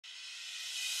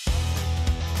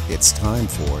It's time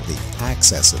for the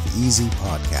Access of Easy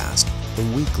podcast, the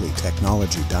weekly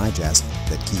technology digest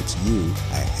that keeps you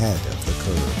ahead of the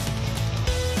curve.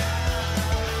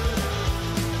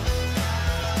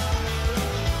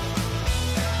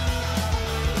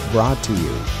 Brought to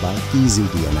you by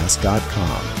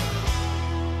EasyDNS.com.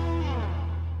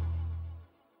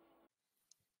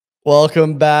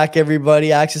 Welcome back,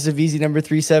 everybody. Access of Easy number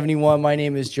 371. My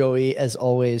name is Joey. As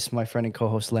always, my friend and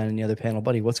co-host Len in the other panel.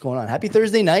 Buddy, what's going on? Happy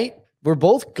Thursday night. We're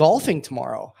both golfing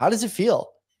tomorrow. How does it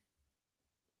feel?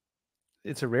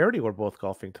 It's a rarity we're both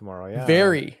golfing tomorrow, yeah.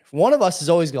 Very. One of us is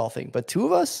always golfing, but two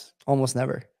of us, almost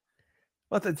never.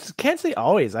 Well, can't say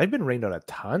always. I've been rained out a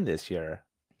ton this year.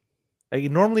 Like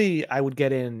normally I would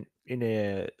get in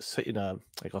a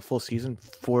like a full season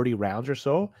 40 rounds or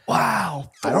so.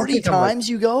 Wow, 40 times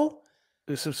you go?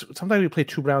 Sometimes we play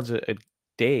 2 rounds a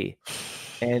day,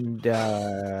 and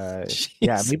yeah,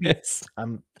 maybe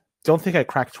don't think I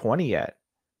cracked 20 yet.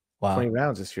 Wow, 20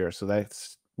 rounds this year. So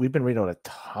we've been rained out a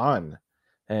ton,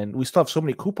 and we still have so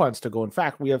many coupons to go. In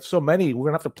fact, we have so many. We're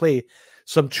gonna have to play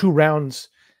some 2 rounds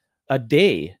a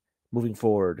day moving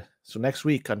forward. So next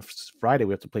week on Friday,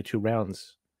 we have to play 2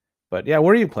 rounds. But yeah,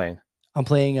 where are you playing? I'm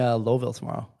playing Lowville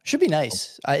tomorrow. Should be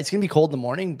nice. It's going to be cold in the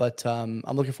morning, but I'm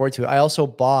looking forward to it. I also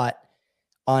bought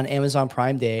on Amazon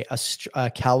Prime Day a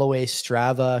Callaway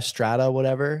Strata,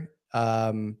 whatever,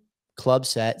 club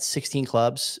set, 16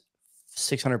 clubs,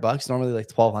 $600, normally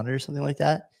like 1,200 or something like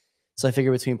that. So I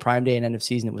figured between Prime Day and end of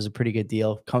season, it was a pretty good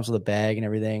deal. Comes with a bag and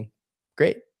everything.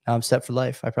 Great. Now I'm set for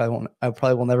life. I probably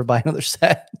will never buy another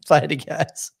set if I had to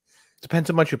guess. Depends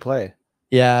how much you play.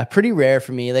 Yeah, pretty rare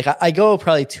for me. Like I go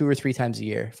probably 2 or 3 times a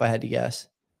year if I had to guess.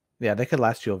 Yeah, they could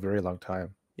last you a very long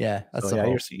time. Yeah, that's so, the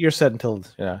hope. You're set until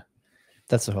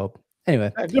That's the hope.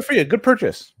 Anyway, good for you. Good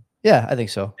purchase. Yeah, I think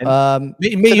so.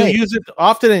 May you use it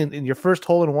often in your first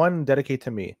hole in one. Dedicate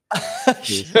to me.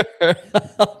 Sure.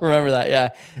 I'll remember that.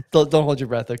 Yeah, don't hold your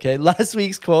breath. Okay. Last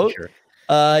week's quote. Sure.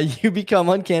 You become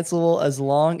uncancelable as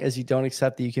long as you don't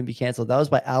accept that you can be canceled. That was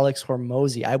by Alex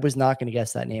Hormozy. I was not going to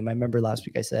guess that name. I remember last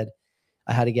week I said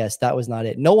I had to guess. That was not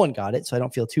it. No one got it, so I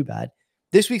don't feel too bad.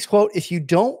 This week's quote: if you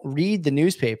don't read the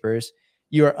newspapers,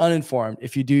 you are uninformed.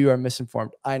 If you do, you are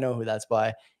misinformed. I know who that's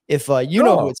by. If you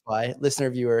know who it's by,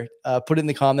 listener, viewer, put it in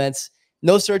the comments.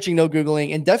 No searching, no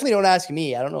Googling, and definitely don't ask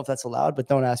me. I don't know if that's allowed, but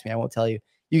don't ask me. I won't tell you.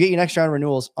 You get your next round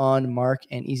renewals on Mark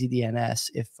and EasyDNS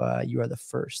if you are the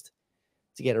first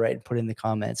to get it right and put it in the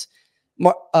comments.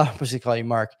 What should I call you,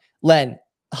 Mark? Len,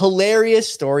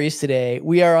 hilarious stories today.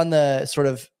 We are on the sort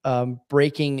of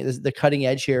breaking the cutting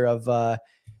edge here of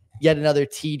yet another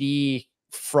TD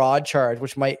fraud charge,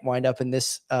 which might wind up in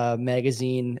this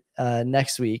magazine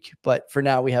next week. But for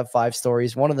now, we have 5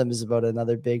 stories. One of them is about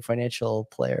another big financial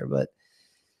player, but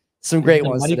some great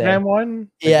ones today. MoneyGram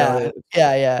one? Yeah.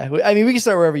 I mean, we can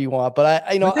start wherever you want, but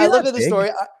I look at the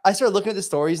story. I started looking at the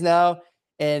stories now,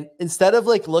 and instead of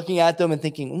like looking at them and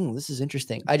thinking, this is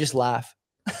interesting, I just laugh.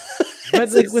 But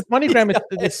like with MoneyGram,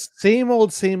 it's the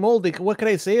same old. Like, what can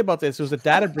I say about this? It was a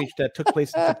data breach that took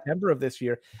place in September of this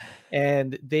year,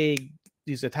 and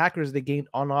these attackers gained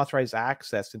unauthorized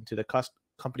access into the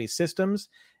company's systems,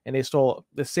 and they stole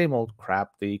the same old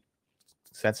crap. The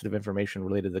sensitive information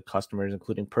related to the customers,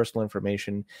 including personal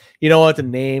information, the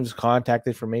names, contact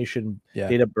information,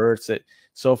 date of births,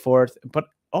 so forth, but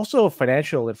also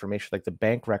financial information like the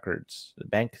bank records, the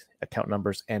bank account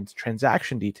numbers, and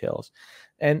transaction details.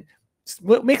 And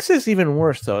what makes this even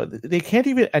worse, though, they can't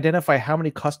even identify how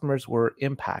many customers were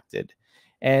impacted.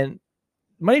 And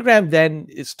MoneyGram then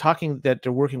is talking that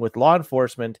they're working with law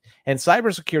enforcement and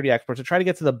cybersecurity experts to try to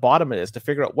get to the bottom of this, to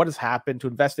figure out what has happened, to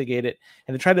investigate it,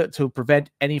 and to try to prevent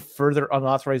any further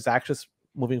unauthorized access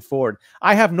moving forward.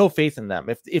 I have no faith in them.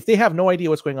 If they have no idea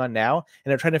what's going on now and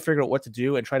they're trying to figure out what to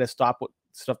do and try to stop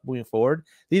stuff moving forward,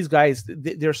 these guys,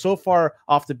 they're so far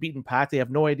off the beaten path, they have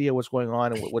no idea what's going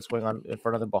on and what's going on in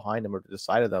front of them, behind them, or to the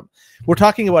side of them. We're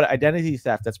talking about identity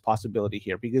theft. That's possibility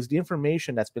here, because the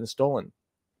information that's been stolen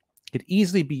could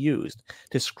easily be used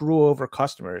to screw over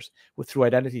customers through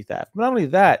identity theft. But not only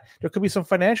that, there could be some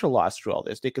financial loss through all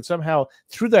this. They could somehow,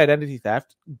 through the identity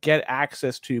theft, get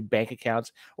access to bank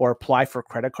accounts or apply for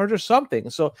credit cards or something.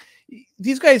 So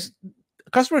these guys,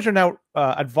 customers are now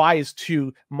advised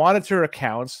to monitor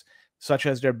accounts such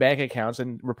as their bank accounts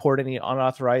and report any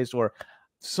unauthorized or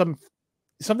something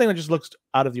that just looks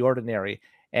out of the ordinary.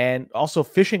 And also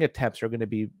phishing attempts are going to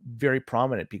be very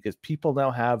prominent because people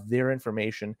now have their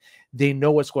information. They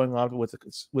know what's going on with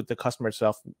the customer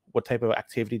itself, what type of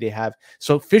activity they have.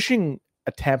 So phishing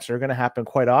attempts are going to happen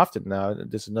quite often now.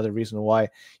 This is another reason why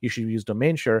you should use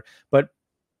DomainSure. But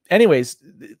anyways,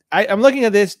 I'm looking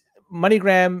at this.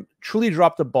 MoneyGram truly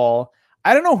dropped the ball.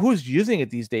 I don't know who's using it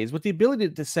these days. With the ability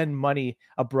to send money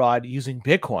abroad using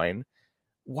Bitcoin,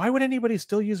 why would anybody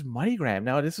still use MoneyGram?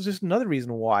 Now, this is just another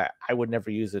reason why I would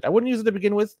never use it. I wouldn't use it to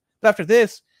begin with. But after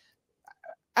this,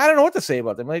 I don't know what to say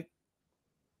about them. Like,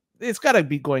 it's got to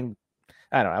be going.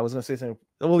 I don't know. I was going to say something.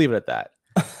 We'll leave it at that.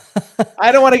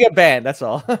 I don't want to get banned. That's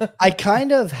all. I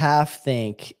kind of half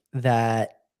think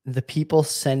that the people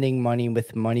sending money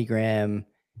with MoneyGram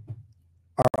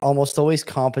are almost always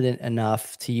competent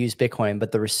enough to use Bitcoin,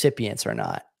 but the recipients are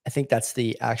not. I think that's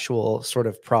the actual sort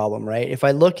of problem, right? If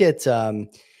I look at, I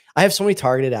have so many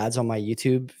targeted ads on my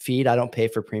YouTube feed. I don't pay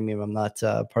for premium. I'm not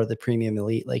part of the premium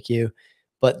elite like you,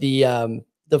 but the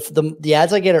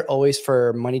ads I get are always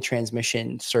for money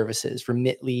transmission services,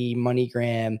 Remitly,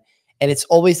 MoneyGram, and it's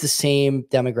always the same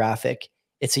demographic.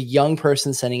 It's a young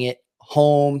person sending it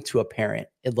home to a parent,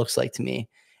 it looks like to me.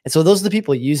 And so those are the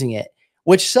people using it,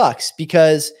 which sucks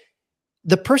because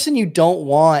the person you don't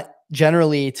want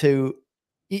generally to,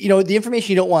 you know, the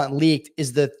information you don't want leaked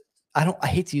is I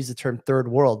hate to use the term third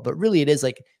world, but really it is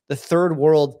like the third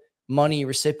world money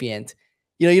recipient.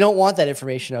 You know, you don't want that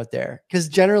information out there because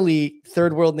generally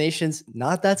third world nations,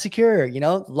 not that secure, you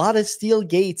know, a lot of steel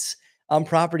gates on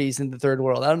properties in the third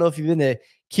world. I don't know if you've been to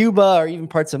Cuba or even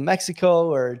parts of Mexico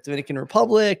or Dominican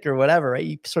Republic or whatever, right?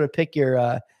 You sort of pick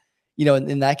your, you know,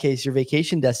 in that case, your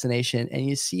vacation destination, and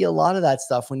you see a lot of that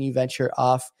stuff when you venture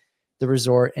off the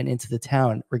resort and into the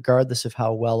town, regardless of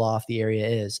how well off the area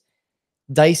is.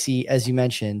 Dicey, as you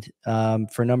mentioned,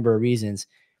 for a number of reasons.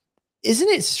 Isn't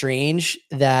it strange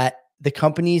that the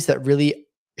companies that really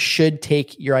should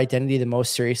take your identity the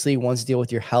most seriously, ones deal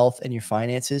with your health and your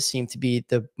finances, seem to be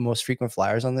the most frequent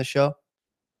flyers on this show?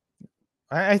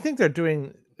 I think they're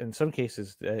doing, in some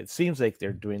cases, it seems like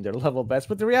they're doing their level best,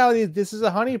 but the reality is this is a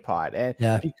honeypot.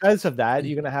 And because of that,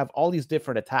 you're going to have all these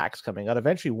different attacks coming out.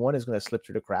 Eventually, one is going to slip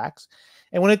through the cracks.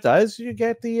 And when it does, you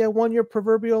get the 1-year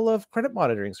proverbial of credit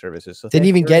monitoring services. So didn't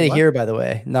even get it here, by the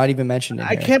way. Not even mentioned it.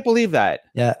 I can't believe that.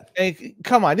 Yeah. Hey,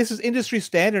 come on. This is industry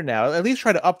standard now. At least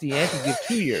try to up the ante, give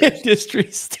 2 years. Industry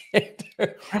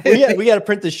standard. We got to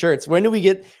print the shirts. When do we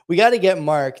got to get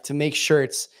Mark to make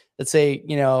shirts that say,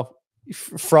 you know,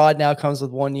 fraud now comes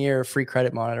with 1 year of free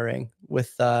credit monitoring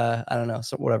with, I don't know,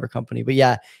 so whatever company, but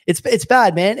yeah, it's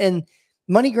bad, man. And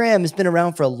MoneyGram has been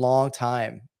around for a long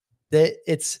time. That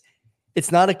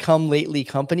it's not a come lately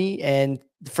company, and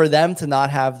for them to not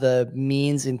have the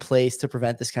means in place to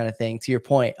prevent this kind of thing, to your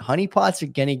point, honeypots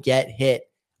are going to get hit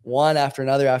one after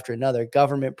another,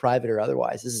 government, private, or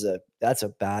otherwise. That's a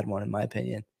bad one in my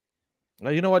opinion.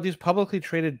 Well, you know what? These publicly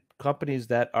traded companies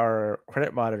that are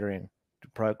credit monitoring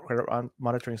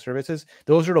services,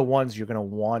 those are the ones you're going to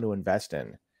want to invest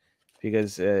in,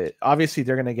 because obviously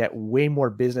they're going to get way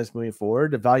more business moving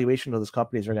forward. The valuation of those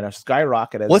companies are going to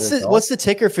skyrocket. What's the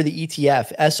ticker for the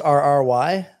ETF?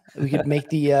 SRRY. We could make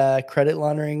the credit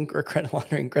monitoring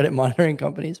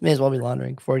companies. May as well be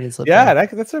laundering before it gets slipped. Yeah,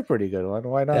 that's a pretty good one.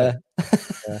 Why not?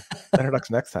 Yeah. $100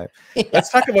 next time. Yeah.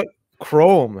 Let's talk about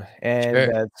Chrome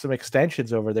and some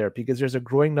extensions over there, because there's a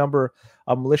growing number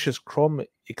of malicious Chrome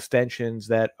extensions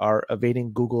that are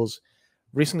evading Google's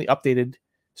recently updated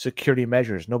security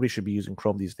measures. Nobody should be using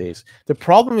Chrome these days. The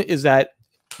problem is that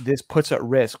this puts at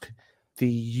risk the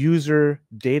user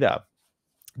data.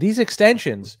 These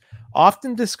extensions,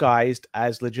 often disguised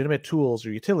as legitimate tools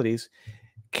or utilities,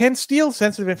 can steal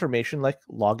sensitive information like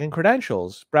login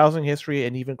credentials, browsing history,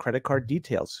 and even credit card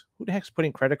details. Who the heck's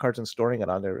putting credit cards and storing it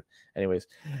on there anyways?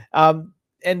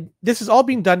 And this is all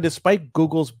being done despite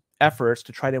Google's efforts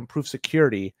to try to improve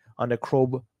security on the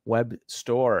Chrome web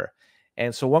store.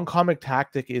 And so one common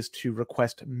tactic is to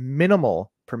request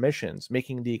minimal permissions,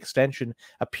 making the extension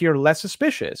appear less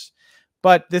suspicious.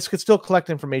 But this could still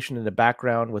collect information in the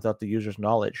background without the user's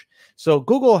knowledge. So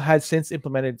Google has since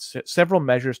implemented several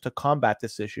measures to combat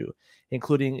this issue,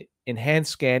 including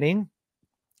enhanced scanning,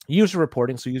 user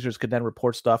reporting, so users could then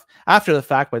report stuff after the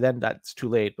fact. By then, that's too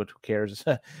late, but who cares?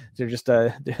 They're just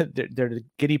they're the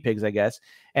guinea pigs, I guess.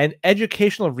 And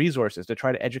educational resources to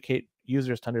try to educate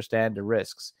users to understand the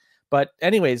risks. But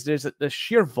anyways, there's the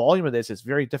sheer volume of this is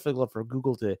very difficult for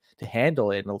Google to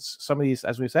handle it. And some of these,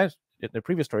 as we said in the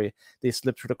previous story, they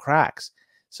slip through the cracks.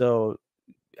 So,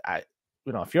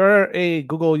 if you're a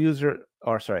Google user,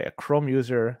 or sorry, a Chrome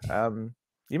user,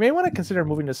 you may want to consider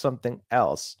moving to something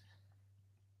else.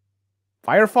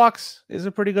 Firefox is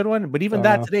a pretty good one, but even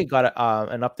that today got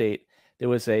an update. There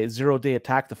was a 0-day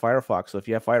attack to Firefox. So if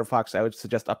you have Firefox, I would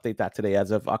suggest update that today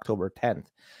as of October 10th.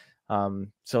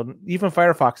 So even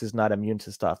Firefox is not immune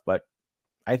to stuff, but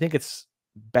I think it's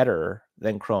better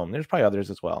than Chrome. There's probably others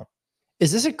as well.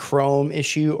 Is this a Chrome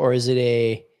issue, or is it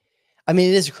I mean,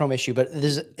 it is a Chrome issue, but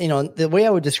there's, the way I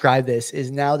would describe this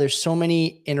is now there's so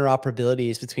many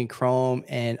interoperabilities between Chrome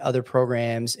and other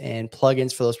programs and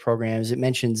plugins for those programs. It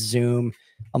mentions Zoom,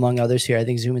 among others here. I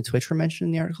think Zoom and Twitch were mentioned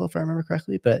in the article, if I remember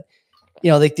correctly. But,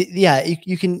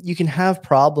 you can have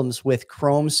problems with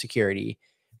Chrome security,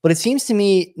 but it seems to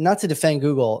me, not to defend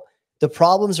Google, the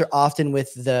problems are often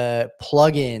with the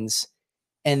plugins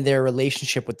and their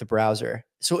relationship with the browser.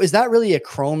 So is that really a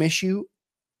Chrome issue?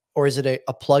 Or is it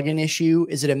a plugin issue?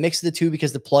 Is it a mix of the two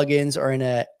because the plugins are in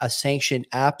a sanctioned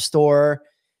app store,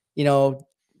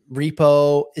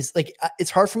 repo? Is like,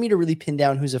 it's hard for me to really pin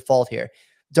down who's at fault here.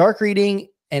 Dark reading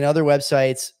and other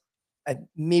websites,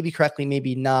 maybe correctly,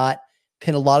 maybe not,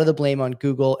 pin a lot of the blame on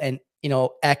Google and,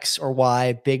 X or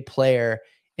Y, big player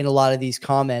in a lot of these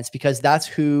comments, because that's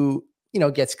who,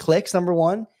 gets clicks, number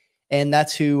one. And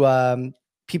that's who,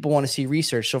 people want to see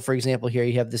research. So for example, here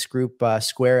you have this group,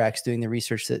 SquareX, doing the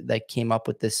research that came up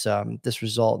with this, this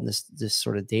result and this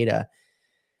sort of data.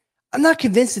 I'm not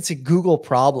convinced it's a Google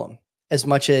problem as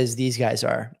much as these guys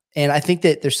are. And I think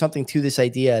that there's something to this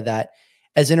idea that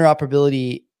as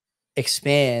interoperability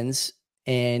expands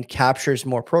and captures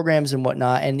more programs and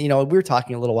whatnot, and, we were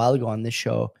talking a little while ago on this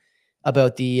show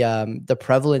about the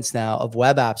prevalence now of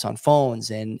web apps on phones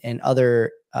and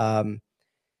other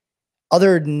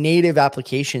native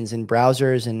applications in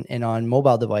browsers and on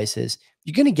mobile devices,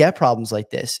 you're going to get problems like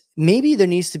this. Maybe there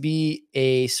needs to be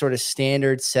a sort of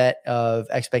standard set of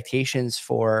expectations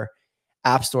for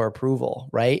App Store approval,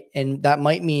 right? And that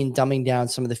might mean dumbing down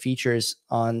some of the features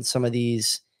on some of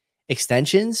these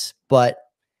extensions. But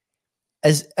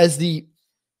as the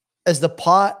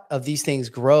pot of these things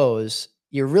grows,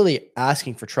 you're really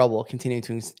asking for trouble continuing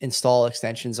to install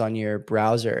extensions on your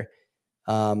browser.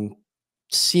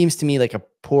 Seems to me like a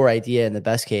poor idea in the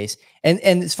best case. And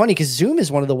it's funny because Zoom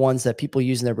is one of the ones that people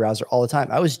use in their browser all the time.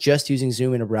 I was just using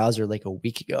Zoom in a browser like a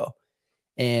week ago,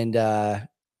 and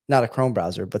not a Chrome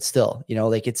browser, but still,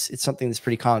 like it's something that's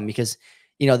pretty common because,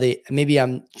 maybe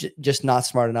I'm just not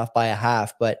smart enough by a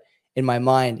half, but in my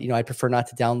mind, I prefer not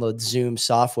to download Zoom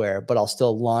software, but I'll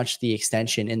still launch the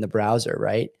extension in the browser,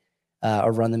 right?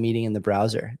 Or run the meeting in the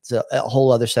browser. It's a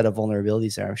whole other set of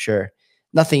vulnerabilities there, I'm sure.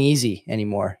 Nothing easy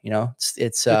anymore.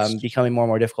 It's becoming more and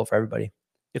more difficult for everybody.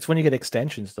 It's when you get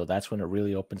extensions, though, that's when it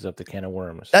really opens up the can of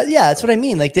worms. That's what I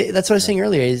mean. Like that's what I was saying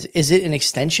earlier. Is it an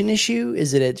extension issue?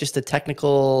 Is it just a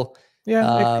technical?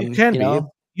 Yeah, it can be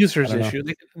users issue.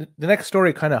 The next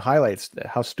story kind of highlights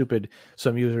how stupid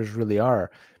some users really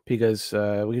are, because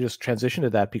we can just transition to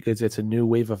that because it's a new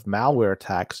wave of malware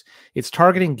attacks. It's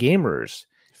targeting gamers,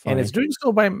 and it's doing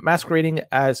so by masquerading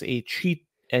as a cheat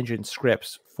engine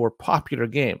scripts for popular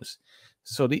games.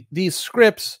 So these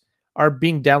scripts are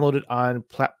being downloaded on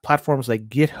platforms like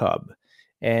GitHub,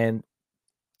 and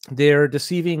they're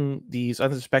deceiving these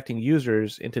unsuspecting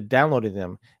users into downloading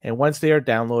them. And once they are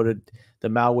downloaded, the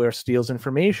malware steals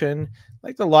information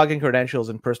like the login credentials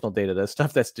and personal data, the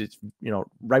stuff that's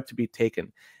ripe to be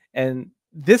taken. And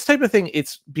this type of thing,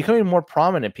 it's becoming more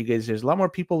prominent because there's a lot more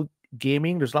people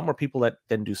gaming. There's a lot more people that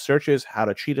then do searches how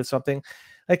to cheat at something.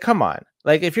 Like, come on.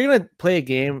 Like, if you're going to play a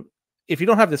game, if you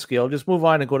don't have the skill, just move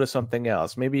on and go to something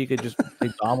else. Maybe you could just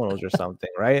play dominoes or something,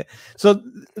 right? So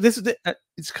this is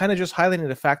it's kind of just highlighting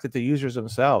the fact that the users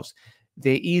themselves,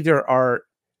 they either are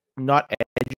not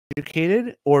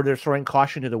educated or they're throwing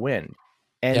caution to the wind.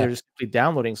 And they're just simply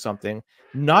downloading something,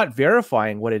 not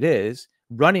verifying what it is,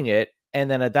 running it, and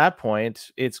then at that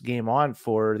point, it's game on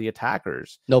for the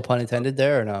attackers. No pun intended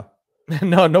there, or no?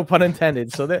 No pun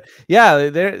intended. So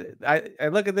I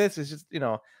look at this, it's just,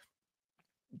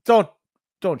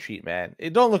 don't cheat, man.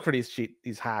 Don't look for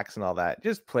these hacks and all that.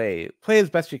 Just play as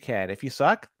best you can. If you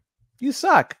suck,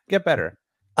 get better.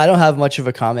 I don't have much of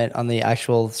a comment on the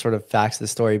actual sort of facts of the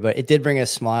story, but it did bring a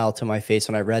smile to my face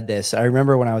when I read this. I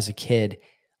remember when I was a kid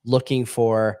looking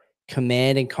for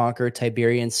Command and Conquer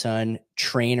Tiberian Sun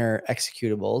trainer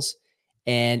executables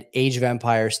and Age of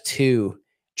Empires 2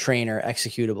 trainer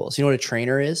executables. You know what a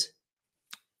trainer is?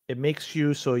 It makes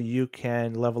you so you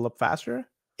can level up faster.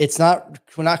 It's not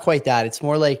quite that. It's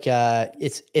more like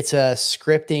it's a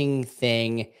scripting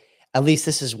thing. At least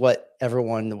this is what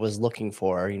everyone was looking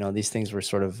for. These things were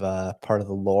sort of part of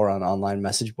the lore on online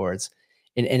message boards.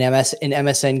 In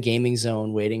MSN gaming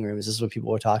zone waiting rooms, this is what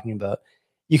people were talking about.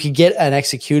 You could get an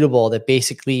executable that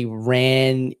basically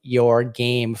ran your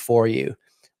game for you.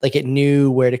 Like, it knew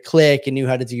where to click, it knew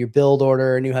how to do your build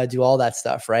order, it knew how to do all that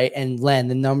stuff, right? And Len,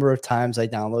 the number of times I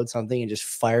download something and just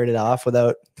fired it off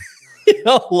without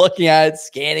looking at it,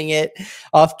 scanning it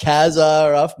off Kazaa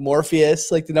or off Morpheus,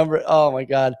 like the number, oh my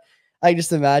God. I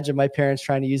just imagine my parents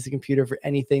trying to use the computer for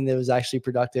anything that was actually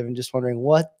productive and just wondering,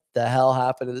 what the hell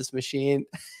happened to this machine?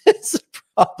 It's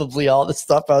probably all the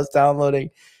stuff I was downloading,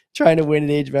 trying to win in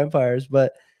Age of Empires.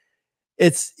 But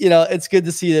it's, it's good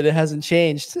to see that it hasn't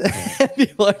changed.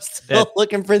 People are still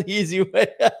looking for the easy way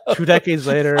out. 2 decades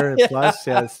later, plus,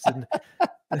 yes,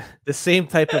 the same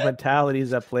type of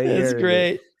mentalities at play here. It's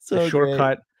great. So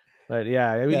shortcut. Great. But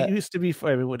yeah, I mean, it used to be.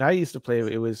 I mean, when I used to play,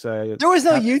 it was there was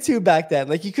no YouTube back then.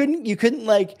 Like you couldn't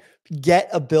like get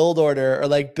a build order or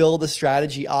like build a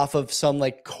strategy off of some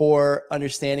like core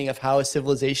understanding of how a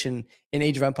civilization in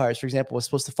Age of Empires, for example, was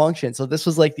supposed to function. So this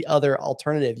was like the other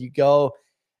alternative. You go,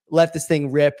 let this thing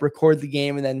rip, record the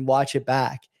game, and then watch it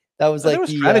back. That was like there was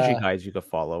the strategy guides you could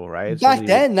follow, right? Back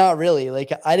then, not really.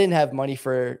 Like I didn't have money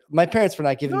my parents were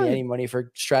not giving me any money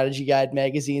for strategy guide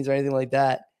magazines or anything like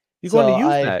that. You go on to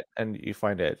Usenet and you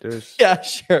find it. There's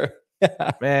sure.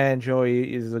 Man,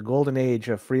 Joey, is the golden age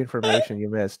of free information you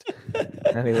missed.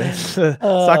 Anyways, let's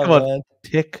talk about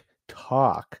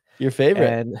TikTok. Your favorite.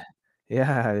 And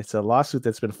yeah, it's a lawsuit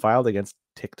that's been filed against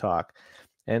TikTok.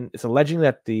 And it's alleging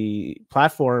that the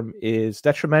platform is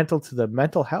detrimental to the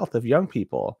mental health of young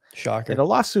people. Shocker. And the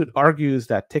lawsuit argues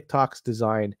that TikTok's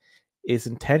design is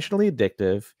intentionally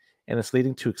addictive and it's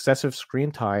leading to excessive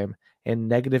screen time and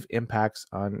negative impacts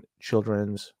on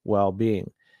children's well-being.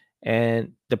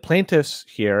 And the plaintiffs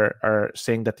here are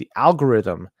saying that the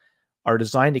algorithm are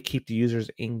designed to keep the users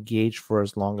engaged for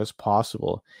as long as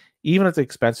possible, even at the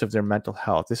expense of their mental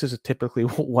health. This is typically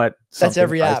what that's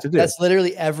every app. That's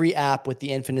literally every app with the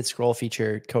infinite scroll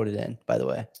feature coded in, by the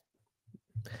way.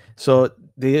 So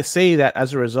they say that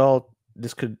as a result,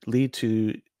 this could lead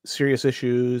to serious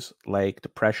issues like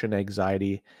depression,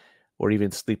 anxiety, or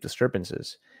even sleep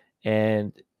disturbances.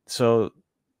 And so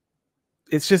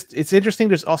it's interesting.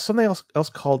 There's also something else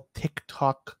called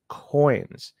TikTok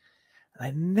coins.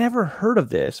 I never heard of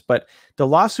this, but the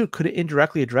lawsuit could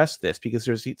indirectly address this because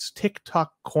there's these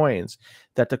TikTok coins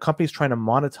that the company's trying to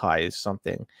monetize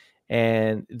something.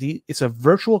 And it's a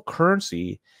virtual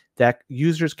currency that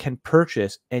users can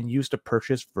purchase and use to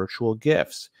purchase virtual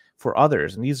gifts for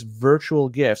others. And these virtual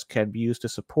gifts can be used to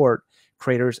support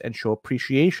creators and show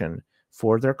appreciation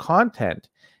for their content.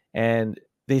 And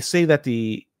they say that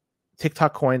the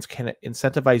TikTok coins can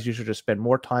incentivize users to spend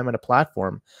more time on a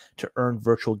platform to earn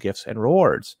virtual gifts and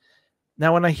rewards.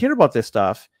 Now, when I hear about this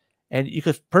stuff, and you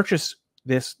could purchase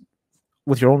this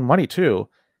with your own money too,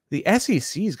 the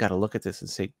SEC's got to look at this and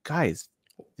say, guys,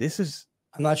 this is...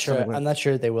 I'm not sure. I'm not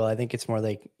sure they will. I think it's more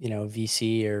like,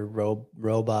 VC or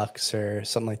Robux or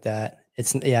something like that.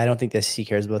 I don't think the SEC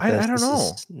cares about this. I don't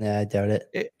know. I doubt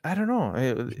it. I don't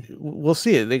know. We'll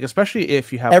see it. Like, especially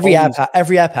if you have every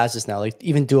app has this now. Like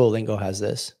even Duolingo has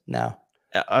this now.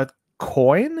 A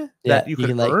coin that you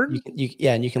can earn. And you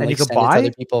can send it to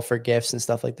other people for gifts and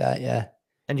stuff like that. Yeah.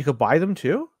 And you could buy them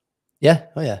too. Yeah.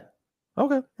 Oh yeah.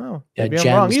 Okay. Oh, yeah. Maybe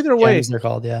I'm wrong. Either way, they're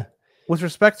called. Yeah. With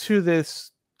respect to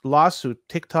this lawsuit,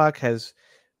 TikTok has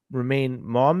remained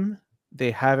mum.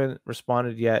 They haven't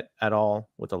responded yet at all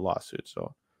with the lawsuit.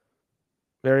 So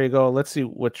there you go. Let's see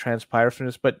what transpires from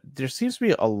this. But there seems to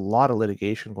be a lot of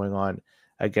litigation going on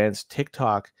against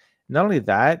TikTok. Not only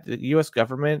that, the U.S.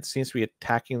 government seems to be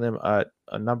attacking them a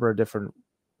number of different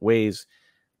ways.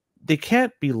 They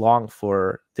can't be long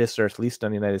for this, or at least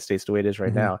in the United States the way it is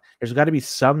right now. There's got to be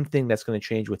something that's going to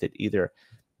change with it, either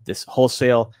this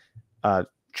wholesale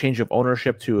change of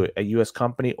ownership to a U.S.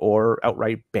 company or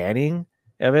outright banning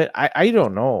of it. I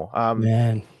don't know.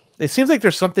 Man, it seems like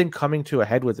there's something coming to a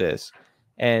head with this,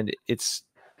 and it's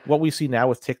what we see now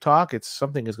with TikTok. It's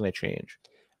something is going to change.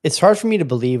 It's hard for me to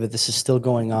believe that this is still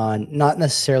going on. Not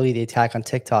necessarily the attack on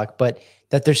TikTok, but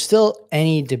that there's still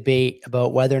any debate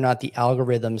about whether or not the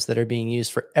algorithms that are being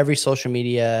used for every social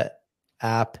media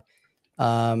app.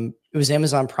 It was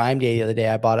Amazon Prime Day the other day.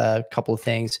 I bought a couple of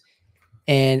things,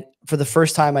 and for the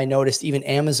first time, I noticed even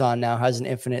Amazon now has an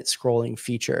infinite scrolling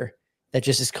feature that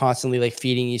just is constantly like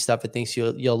feeding you stuff it thinks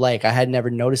you'll like. I had never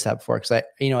noticed that before because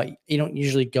you don't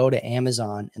usually go to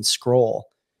Amazon and scroll.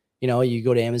 You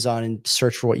go to Amazon and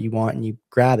search for what you want and you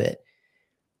grab it.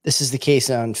 This is the case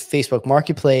on Facebook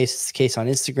Marketplace. It's the case on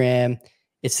Instagram.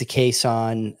 It's the case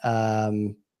on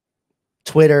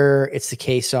Twitter. It's the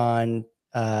case on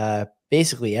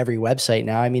basically every website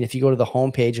now. I mean, if you go to the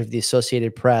homepage of the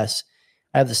Associated Press,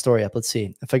 I have the story up. Let's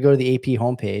see. If I go to the AP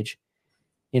homepage,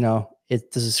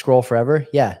 does it scroll forever?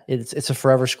 Yeah, it's a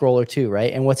forever scroller too,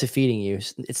 right? And what's it feeding you?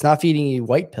 It's not feeding you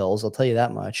white pills, I'll tell you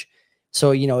that much.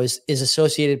 So, is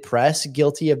Associated Press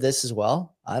guilty of this as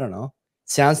well? I don't know.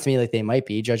 Sounds to me like they might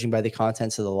be, judging by the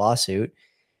contents of the lawsuit.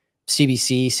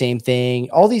 CBC, same thing.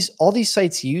 All these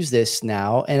sites use this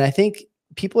now, and I think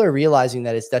people are realizing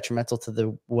that it's detrimental to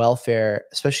the welfare,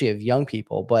 especially of young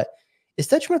people. But it's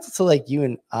detrimental to like you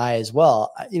and I as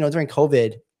well. You know, during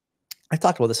COVID, I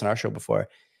talked about this on our show before,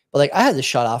 but like I had to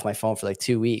shut off my phone for like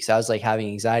 2 weeks. I was like having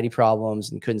anxiety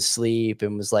problems and couldn't sleep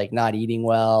and was like not eating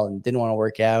well and didn't want to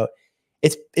work out.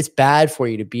 It's bad for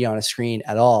you to be on a screen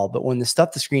at all. But when the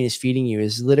stuff the screen is feeding you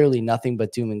is literally nothing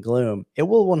but doom and gloom, it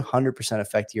will 100%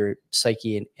 affect your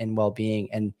psyche and well-being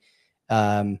and,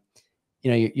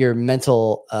 you know, your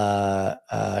mental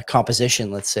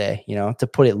composition, let's say, you know, to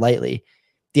put it lightly.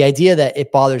 The idea that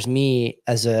it bothers me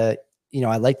as a, you know,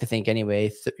 I like to think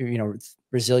anyway, you know,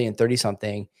 resilient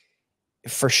 30-something,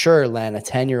 for sure, Len, a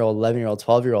 10-year-old, 11-year-old,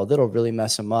 12-year-old, it'll really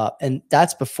mess them up. And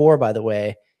that's before, by the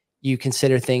way, you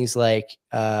consider things like,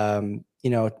 you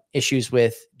know, issues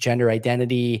with gender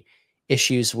identity,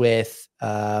 issues with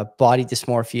body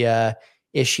dysmorphia,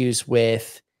 issues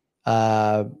with, you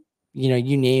know,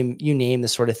 you name the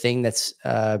sort of thing that's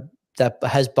that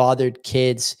has bothered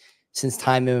kids since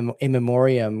time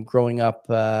immemorial, growing up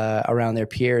around their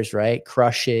peers, right?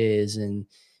 Crushes and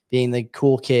being the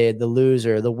cool kid, the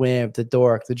loser, the wimp, the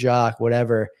dork, the jock,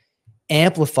 whatever,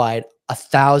 amplified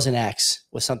 1,000x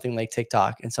with something like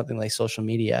TikTok and something like social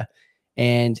media.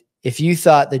 And if you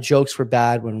thought the jokes were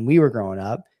bad when we were growing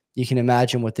up, you can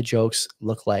imagine what the jokes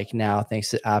look like now, thanks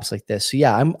to apps like this. So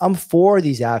yeah, I'm for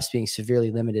these apps being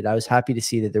severely limited. I was happy to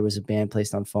see that there was a ban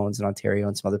placed on phones in Ontario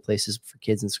and some other places for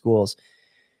kids in schools.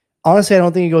 Honestly, I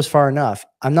don't think it goes far enough.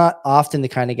 I'm not often the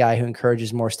kind of guy who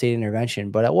encourages more state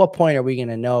intervention, but at what point are we going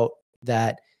to know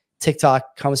that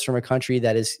TikTok comes from a country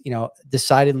that is, you know,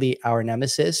 decidedly our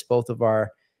nemesis, both of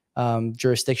our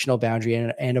jurisdictional boundary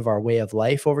and of our way of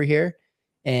life over here,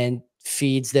 and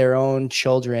feeds their own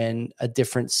children a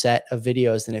different set of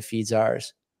videos than it feeds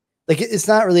ours? Like, it's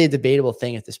not really a debatable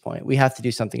thing at this point. We have to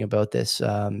do something about this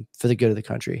for the good of the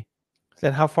country.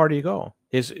 Then how far do you go?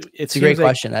 It's a great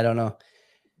question. I don't know.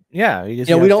 Yeah, you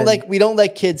know, we don't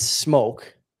let kids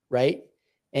smoke, right?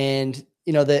 And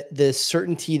you know, the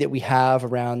certainty that we have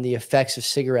around the effects of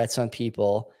cigarettes on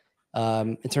people,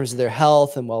 in terms of their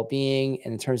health and well-being,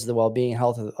 and in terms of the well-being and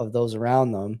health of those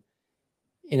around them,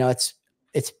 you know,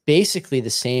 it's basically the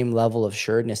same level of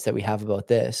assuredness that we have about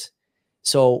this.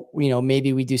 So, you know,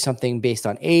 maybe we do something based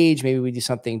on age, maybe we do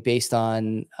something based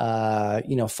on,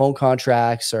 you know, phone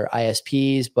contracts or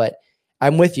ISPs, but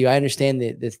I'm with you. I understand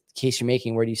the case you're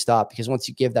making. Where do you stop? Because once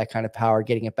you give that kind of power,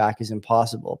 getting it back is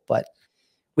impossible. But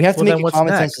we have to make a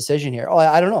common sense decision here. Oh,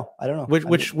 I don't know. I don't know.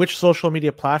 Which social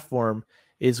media platform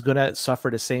is going to suffer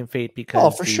the same fate? Because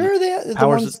oh, for sure,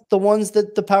 the ones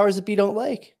that the powers that be don't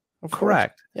like.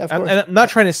 Correct. Yeah, of course. And I'm not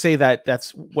trying to say that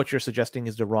that's what you're suggesting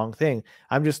is the wrong thing.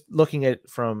 I'm just looking at it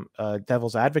from a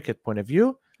devil's advocate point of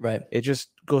view. Right. It just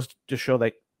goes to show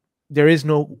like there is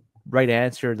no right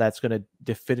answer that's going to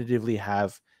definitively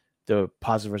have the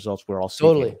positive results we're all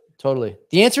seeking. Totally.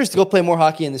 The answer is to go play more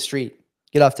hockey in the street.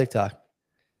 Get off TikTok.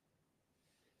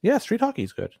 Yeah, street hockey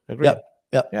is good. Agreed.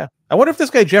 Yep. Yeah. I wonder if this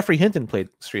guy Geoffrey Hinton played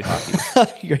street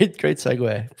hockey. great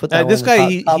segue. Put that this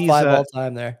guy, top 5 all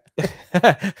time there.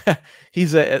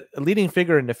 He's a leading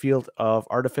figure in the field of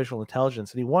artificial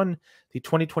intelligence, and he won the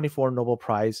 2024 Nobel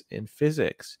Prize in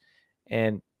Physics.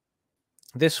 And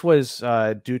this was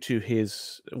due to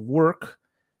his work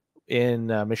in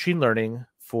machine learning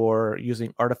for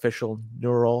using artificial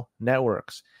neural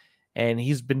networks. And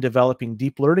he's been developing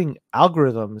deep learning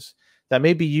algorithms that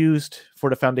may be used for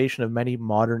the foundation of many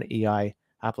modern AI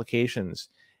applications.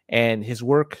 And his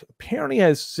work apparently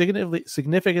has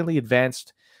significantly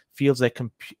advanced fields like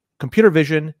computer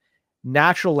vision,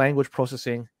 natural language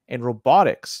processing, and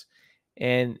robotics.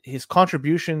 And his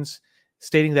contributions,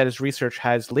 stating that his research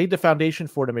has laid the foundation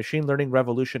for the machine learning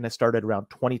revolution that started around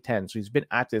 2010. So he's been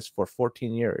at this for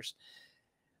 14 years.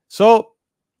 So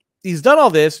he's done all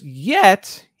this,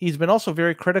 yet he's been also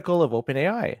very critical of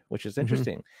OpenAI, which is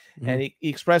interesting. And he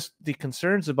expressed the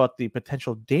concerns about the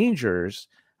potential dangers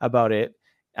about it,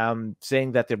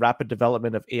 saying that the rapid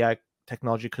development of AI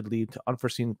technology could lead to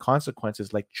unforeseen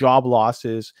consequences like job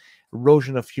losses,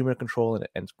 erosion of human control,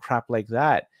 and crap like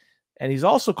that. And he's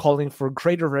also calling for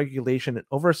greater regulation and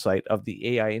oversight of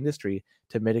the AI industry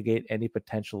to mitigate any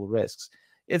potential risks.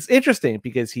 It's interesting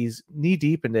because he's knee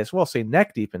deep in this, well, say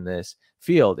neck deep in this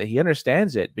field, and he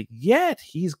understands it, but yet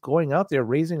he's going out there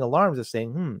raising alarms and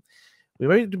saying, we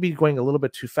might be going a little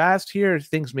bit too fast here.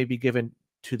 Things may be given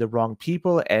to the wrong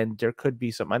people, and there could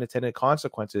be some unintended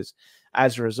consequences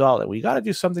as a result. And we got to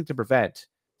do something to prevent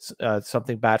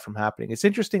something bad from happening. It's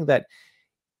interesting that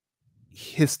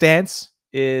his stance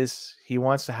is he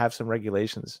wants to have some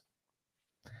regulations.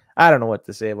 I don't know what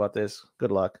to say about this.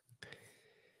 Good luck.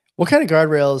 What kind of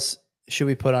guardrails should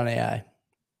we put on AI?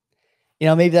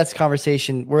 maybe that's a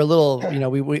conversation. We're a little,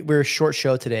 we're a short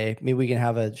show today. Maybe we can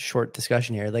have a short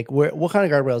discussion here. Like, what kind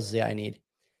of guardrails does AI need?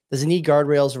 Does it need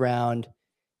guardrails around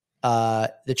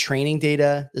the training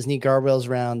data? Does it need guardrails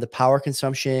around the power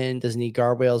consumption? Does it need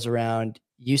guardrails around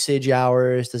usage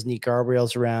hours? Does it need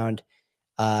guardrails around,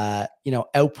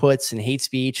 outputs and hate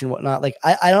speech and whatnot? Like,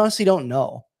 I honestly don't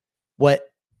know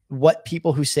what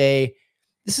people who say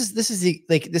this is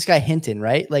this guy Hinton,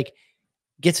 right? Like,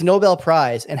 gets a Nobel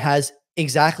Prize and has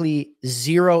exactly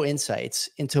zero insights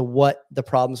into what the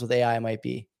problems with AI might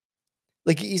be.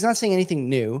 Like, he's not saying anything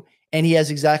new, and he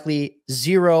has exactly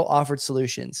zero offered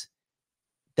solutions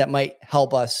that might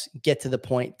help us get to the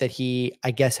point that he,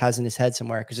 I guess, has in his head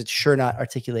somewhere, because it's sure not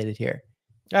articulated here.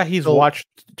 Yeah, he's watched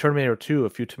Terminator 2 a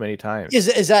few too many times.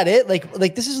 Is that it?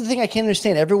 Like this is the thing I can't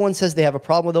understand. Everyone says they have a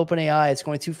problem with OpenAI. It's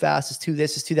going too fast. It's too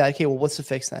this. It's too that. Okay, well, what's the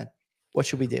fix then? What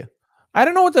should we do? I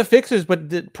don't know what the fix is, but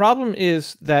the problem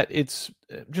is that it's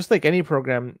just like any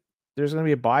program, there's going to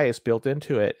be a bias built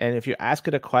into it. And if you ask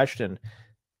it a question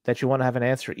that you want to have an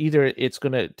answer, either it's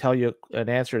going to tell you an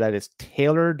answer that is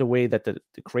tailored the way that the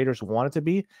creators want it to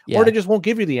be, or they just won't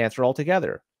give you the answer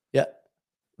altogether. Yeah.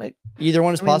 Like, either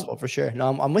one is possible for sure. No,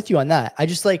 I'm with you on that. I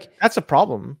just that's a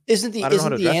problem. Isn't the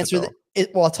answer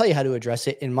well, I'll tell you how to address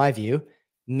it. In my view,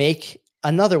 make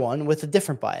another one with a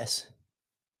different bias.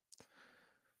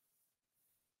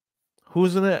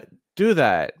 Who's gonna do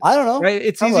that? I don't know. Right?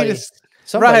 It's somebody, easy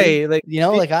to right.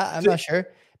 Like I'm not sure.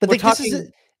 But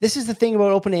this is the thing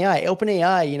about OpenAI.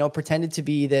 OpenAI, pretended to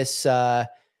be this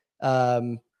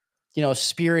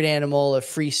spirit animal of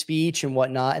free speech and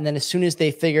whatnot. And then as soon as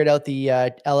they figured out the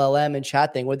LLM and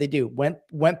chat thing, what'd they do?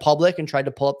 Went public and tried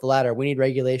to pull up the ladder. We need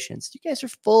regulations. You guys are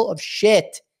full of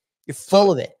shit. You're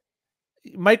full of it.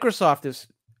 Microsoft is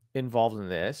involved in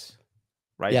this,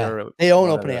 right? Yeah, they own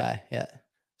OpenAI. Yeah.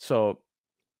 So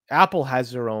Apple has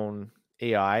their own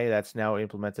AI that's now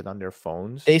implemented on their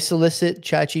phones. They solicit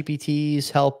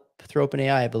ChatGPT's help through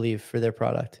OpenAI, I believe, for their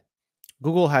product.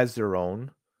 Google has their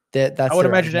own. I would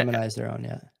imagine Gemini's their own.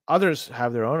 Yeah. Others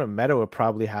have their own, and Meta would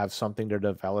probably have something they're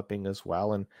developing as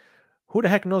well. And who the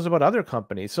heck knows about other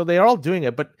companies? So they're all doing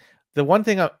it. But the one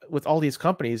thing with all these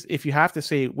companies, if you have to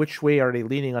say which way are they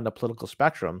leaning on the political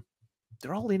spectrum,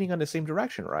 they're all leaning on the same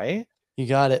direction, right? You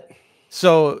got it.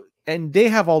 So, and they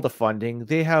have all the funding,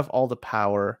 they have all the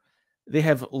power, they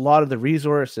have a lot of the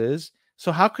resources.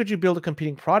 So how could you build a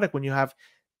competing product when you have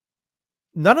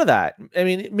none of that? I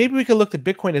mean, maybe we could look at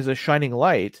Bitcoin as a shining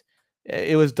light.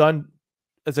 It was done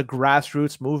as a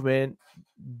grassroots movement,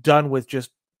 done with just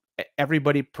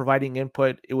everybody providing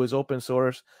input. It was open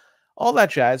source, all that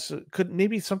jazz. Could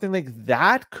maybe something like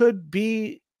that could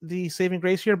be the saving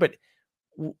grace here, but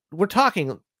we're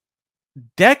talking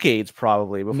decades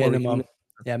probably before minimum.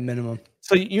 Minimum.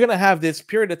 So you're going to have this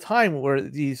period of time where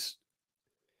these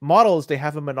models, they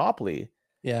have a monopoly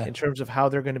in terms of how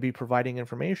they're going to be providing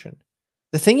information.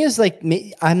 The thing is, like,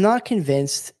 I'm not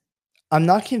convinced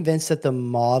that the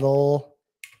model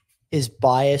is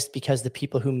biased because the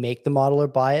people who make the model are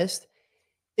biased.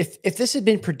 If this had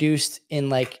been produced in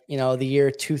the year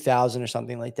 2000 or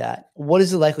something like that, what is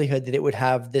the likelihood that it would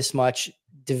have this much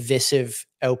divisive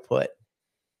output?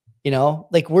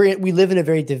 We live in a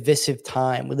very divisive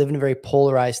time. We live in a very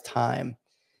polarized time.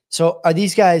 So are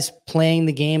these guys playing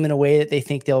the game in a way that they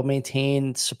think they'll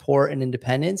maintain support and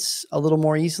independence a little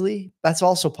more easily? That's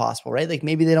also possible, right? Like,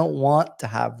 maybe they don't want to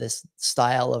have this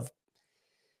style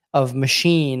of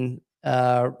machine,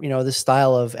 this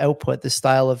style of output, this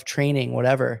style of training,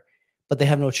 whatever, but they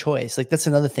have no choice. Like, that's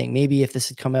another thing. Maybe if this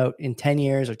had come out in 10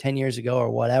 years or 10 years ago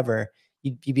or whatever,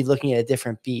 you'd be looking at a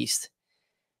different beast.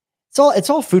 It's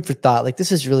all food for thought. Like,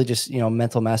 this is really just,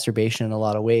 mental masturbation in a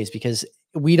lot of ways, because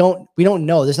we don't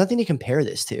know. There's nothing to compare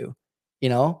this to.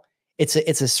 It's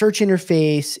a search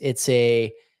interface. It's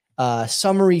a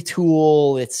summary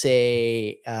tool. It's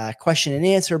a question and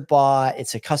answer bot.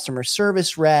 It's a customer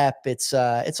service rep. It's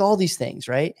all these things,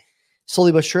 right?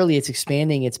 Slowly but surely, it's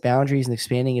expanding its boundaries and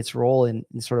expanding its role in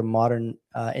sort of modern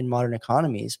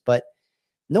economies. But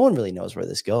no one really knows where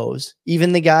this goes.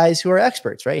 Even the guys who are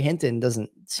experts, right? Hinton doesn't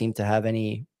seem to have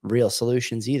any real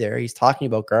solutions either. He's talking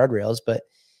about guardrails, but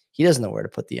he doesn't know where to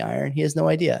put the iron. He has no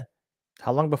idea.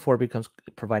 How long before it becomes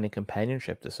providing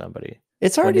companionship to somebody?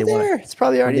 It's already there. It's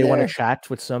probably already there. They want to chat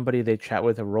with somebody, they chat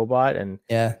with a robot, and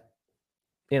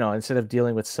instead of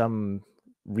dealing with some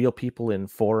real people in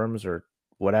forums or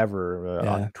whatever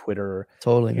on Twitter,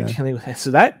 totally, you're dealing with it.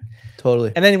 So that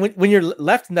totally. And then when you're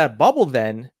left in that bubble,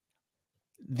 then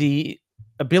the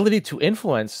ability to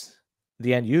influence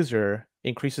the end user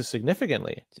increases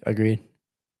significantly. Agreed.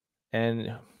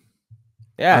 And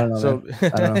Yeah. know, So I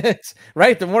don't know. it's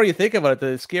right. The more you think about it, the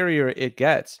scarier it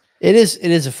gets. It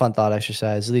is a fun thought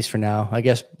exercise, at least for now. I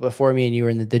guess before me and you are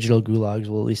in the digital gulags,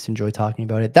 we'll at least enjoy talking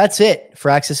about it. That's it for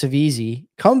Access of Easy.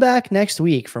 Come back next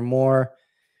week for more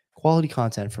quality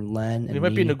content from Len and We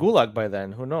might be in me, the gulag by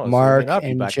then. Who knows? Mark not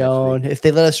be and back Joan. If they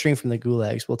let us stream from the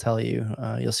gulags, we'll tell you.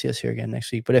 You'll see us here again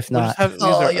next week. But if We'll not, just use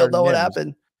you'll our know what names.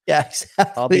 happened. Yeah,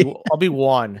 exactly. I'll be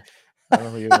Juan. I don't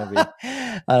know who you're gonna be.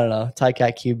 I don't know.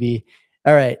 Tycat QB.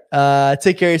 All right.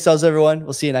 Take care of yourselves, everyone.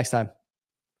 We'll see you next time.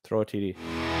 Throw a TD.